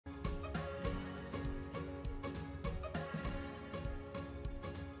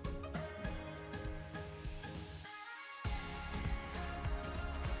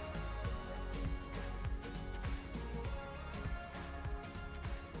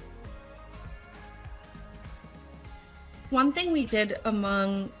One thing we did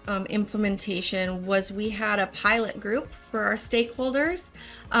among implementation was we had a pilot group for our stakeholders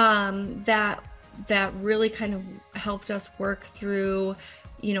that really kind of helped us work through,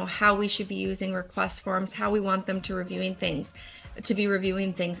 how we should be using request forms, how we want them to be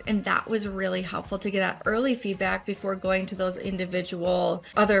reviewing things. And that was really helpful to get that early feedback before going to those individual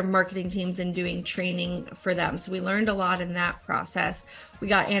other marketing teams and doing training for them. So we learned a lot in that process. We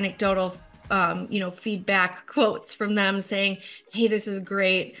got anecdotal feedback quotes from them saying, hey, this is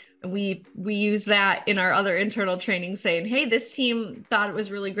great. We use that in our other internal training, saying, hey, this team thought it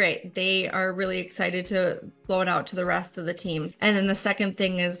was really great. They are really excited to blow it out to the rest of the team. And then the second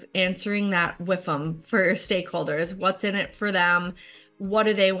thing is answering that WIFM for stakeholders. What's in it for them? What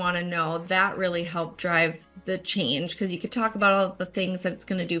do they want to know? That really helped drive the change, because you could talk about all the things that it's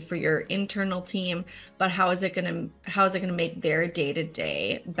going to do for your internal team, but how is it going to make their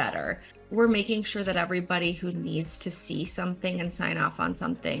day-to-day better? We're making sure that everybody who needs to see something and sign off on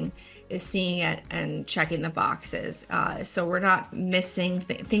something is seeing it and checking the boxes. So we're not missing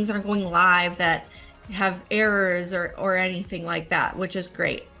things aren't going live that have errors or anything like that, which is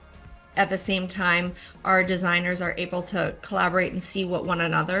great. At the same time, our designers are able to collaborate and see what one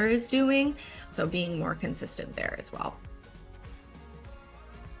another is doing. So being more consistent there as well.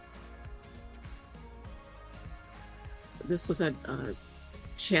 This was a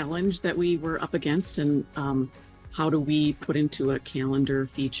challenge that we were up against, and how do we put into a calendar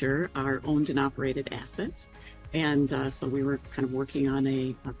feature our owned and operated assets? And so we were kind of working on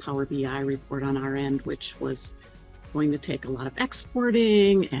a Power BI report on our end, which was going to take a lot of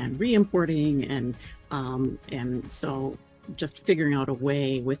exporting and re-importing, and so just figuring out a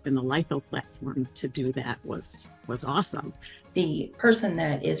way within the Lytho platform to do that was awesome. The person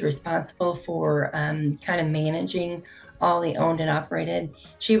that is responsible for kind of managing all the owned and operated,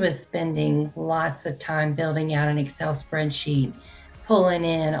 she was spending lots of time building out an Excel spreadsheet, pulling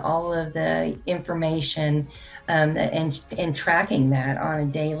in all of the information and tracking that on a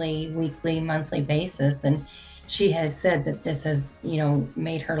daily, weekly, monthly basis. And she has said that this has,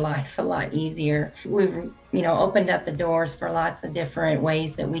 made her life a lot easier. We've, opened up the doors for lots of different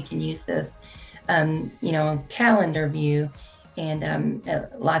ways that we can use this, calendar view. And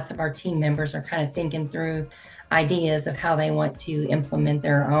lots of our team members are kind of thinking through ideas of how they want to implement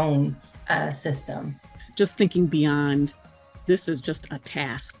their own system. Just thinking beyond, this is just a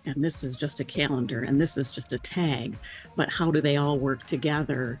task, and this is just a calendar, and this is just a tag, but how do they all work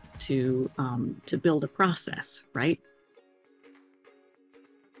together to build a process, right?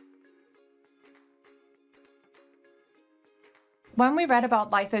 When we read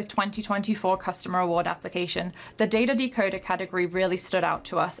about Lytho's 2024 Customer Award application, the Data Decoder category really stood out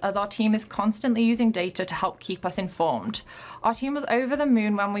to us, as our team is constantly using data to help keep us informed. Our team was over the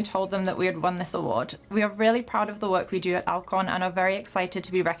moon when we told them that we had won this award. We are really proud of the work we do at Alcon and are very excited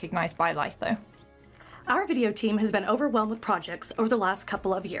to be recognized by Lytho. Our video team has been overwhelmed with projects over the last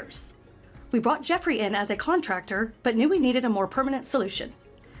couple of years. We brought Jeffrey in as a contractor, but knew we needed a more permanent solution.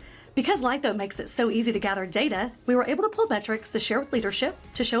 Because Lytho makes it so easy to gather data, we were able to pull metrics to share with leadership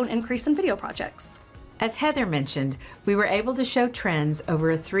to show an increase in video projects. As Heather mentioned, we were able to show trends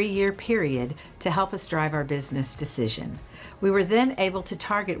over a 3-year period to help us drive our business decision. We were then able to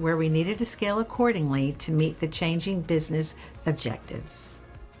target where we needed to scale accordingly to meet the changing business objectives.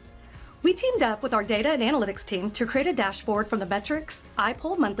 We teamed up with our data and analytics team to create a dashboard from the metrics I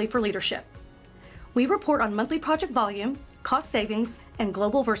pull monthly for leadership. We report on monthly project volume, cost savings, and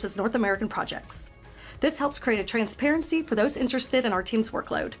global versus North American projects. This helps create a transparency for those interested in our team's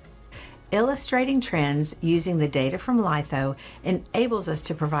workload. Illustrating trends using the data from Lytho enables us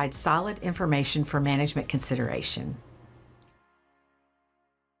to provide solid information for management consideration.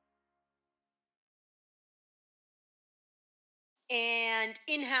 And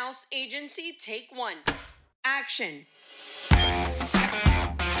in-house agency, take 1. Action.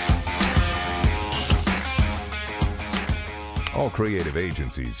 All creative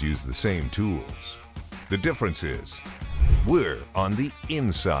agencies use the same tools. The difference is, we're on the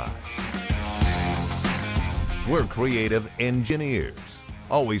inside. We're creative engineers,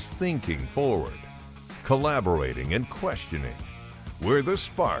 always thinking forward, collaborating and questioning. We're the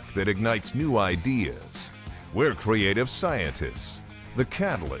spark that ignites new ideas. We're creative scientists, the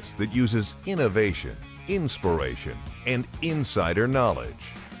catalyst that uses innovation, inspiration, and insider knowledge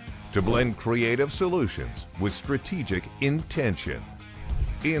to blend creative solutions with strategic intention.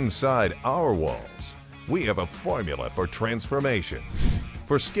 Inside our walls, we have a formula for transformation,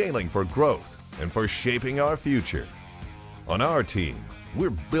 for scaling for growth, and for shaping our future. On our team, we're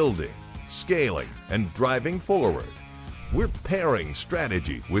building, scaling, and driving forward. We're pairing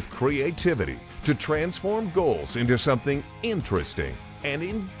strategy with creativity to transform goals into something interesting and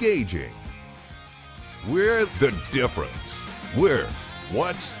engaging. We're the difference. We're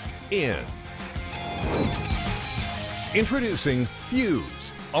what's in. Introducing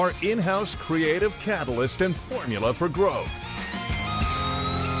Fuse, our in-house creative catalyst and formula for growth.